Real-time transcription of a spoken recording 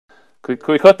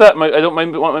Can we cut that? I don't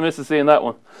want my missus seeing that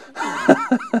one.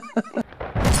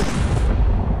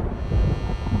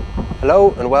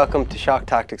 Hello and welcome to Shock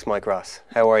Tactics, Mike Ross.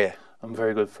 How are you? I'm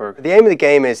very good, Ferg. The aim of the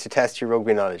game is to test your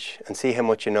rugby knowledge and see how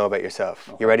much you know about yourself.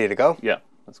 Okay. You ready to go? Yeah,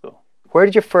 let's go. Where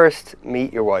did you first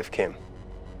meet your wife, Kim?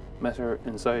 Met her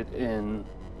inside in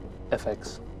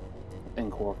FX in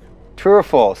Cork. True or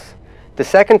false? The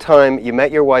second time you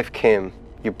met your wife, Kim,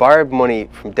 you borrowed money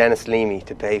from Dennis Leamy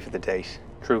to pay for the date.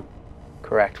 True.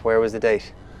 Correct. Where was the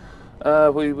date?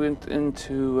 We went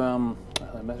into,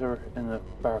 I met her in a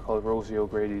bar called Rosie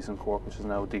O'Grady's in Cork, which is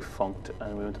now defunct,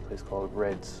 and we went to a place called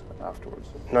Reds afterwards.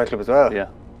 Nightclub as well? Yeah.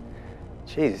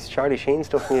 Jeez, Charlie Sheen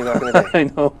stuff from you back in the day. I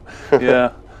know,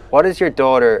 yeah. What is your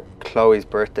daughter Chloe's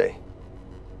birthday?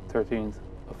 13th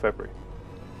of February.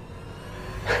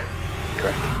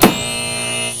 Correct.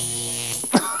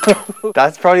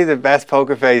 That's probably the best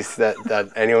poker face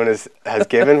that anyone has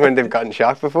given when they've gotten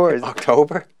shocked before. Is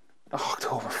October?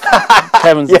 October.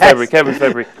 Kevin's yes. February. Kevin's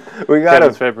February. We got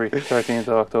Kevin's him. February. 13th of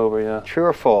October. Yeah. True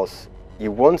or false?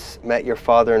 You once met your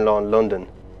father-in-law in London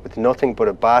with nothing but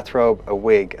a bathrobe, a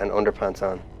wig, and underpants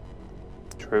on.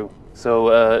 True.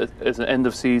 So it's an end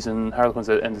of season. Harlequin's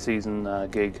an end of season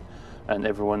gig, and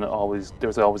there's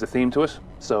always a theme to it.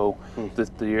 So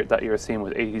that year's theme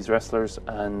was 80s wrestlers,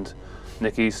 and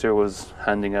Nick Easter was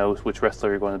handing out which wrestler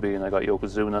you're going to be, and I got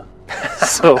Yokozuna.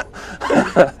 So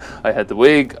I had the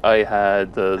wig, I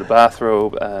had the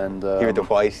bathrobe, and you had the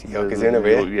white Yokozuna,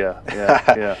 were you?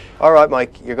 Yeah. All right,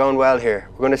 Mike, you're going well here.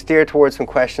 We're going to steer towards some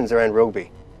questions around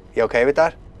rugby. You okay with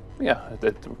that? Yeah,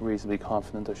 I'm reasonably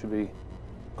confident I should be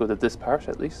good at this part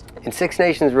at least. In Six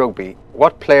Nations rugby,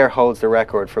 what player holds the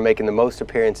record for making the most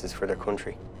appearances for their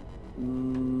country?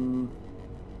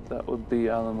 That would be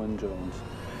Alan Wynne-Jones.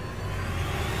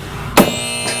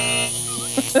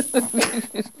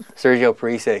 Sergio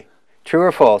Parisse. True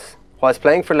or false? Whilst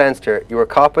playing for Leinster, you were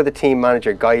caught by the team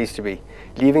manager, Guy Easterby,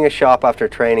 leaving a shop after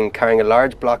training carrying a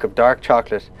large block of dark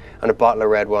chocolate and a bottle of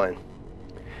red wine.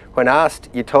 When asked,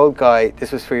 you told Guy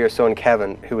this was for your son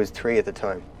Kevin, who was 3 at the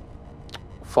time.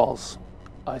 False.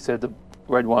 I said the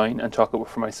red wine and chocolate were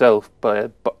for myself,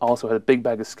 but I also had a big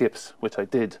bag of skips, which I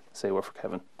did say were for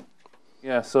Kevin.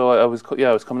 Yeah, so I was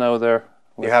coming out of there.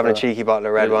 You're having a cheeky bottle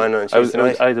of red wine on Tuesday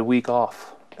night? I had a week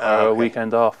off, a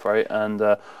weekend off, right? And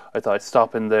I thought I'd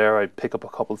stop in there, I'd pick up a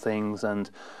couple of things, and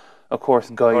of course,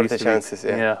 Guy what are the chances?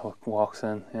 Walks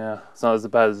in. Yeah, it's not as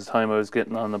bad as the time I was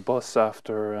getting on the bus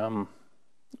after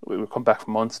we would come back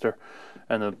from Munster,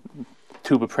 and a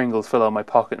tube of Pringles fell out of my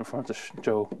pocket in front of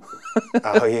Joe.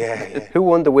 Oh yeah. Who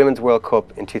won the Women's World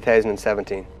Cup in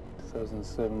 2017?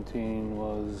 2017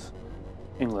 was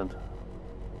England.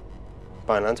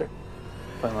 Fine answer.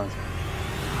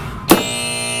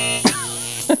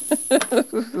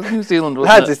 New Zealand,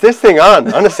 wasn't Lads, it? is this thing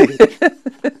on? Honestly.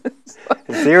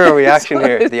 Zero reaction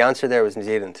here. The answer there was New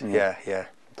Zealand. Yeah. I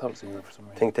thought it was England for some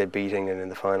reason. I think they beat England in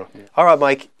the final. Yeah. All right,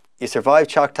 Mike. You survived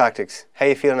Shock Tactics. How are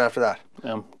you feeling after that?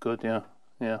 Good, yeah.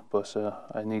 But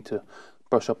I need to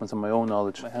brush up on some of my own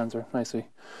knowledge. My hands are nicely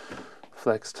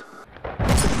flexed.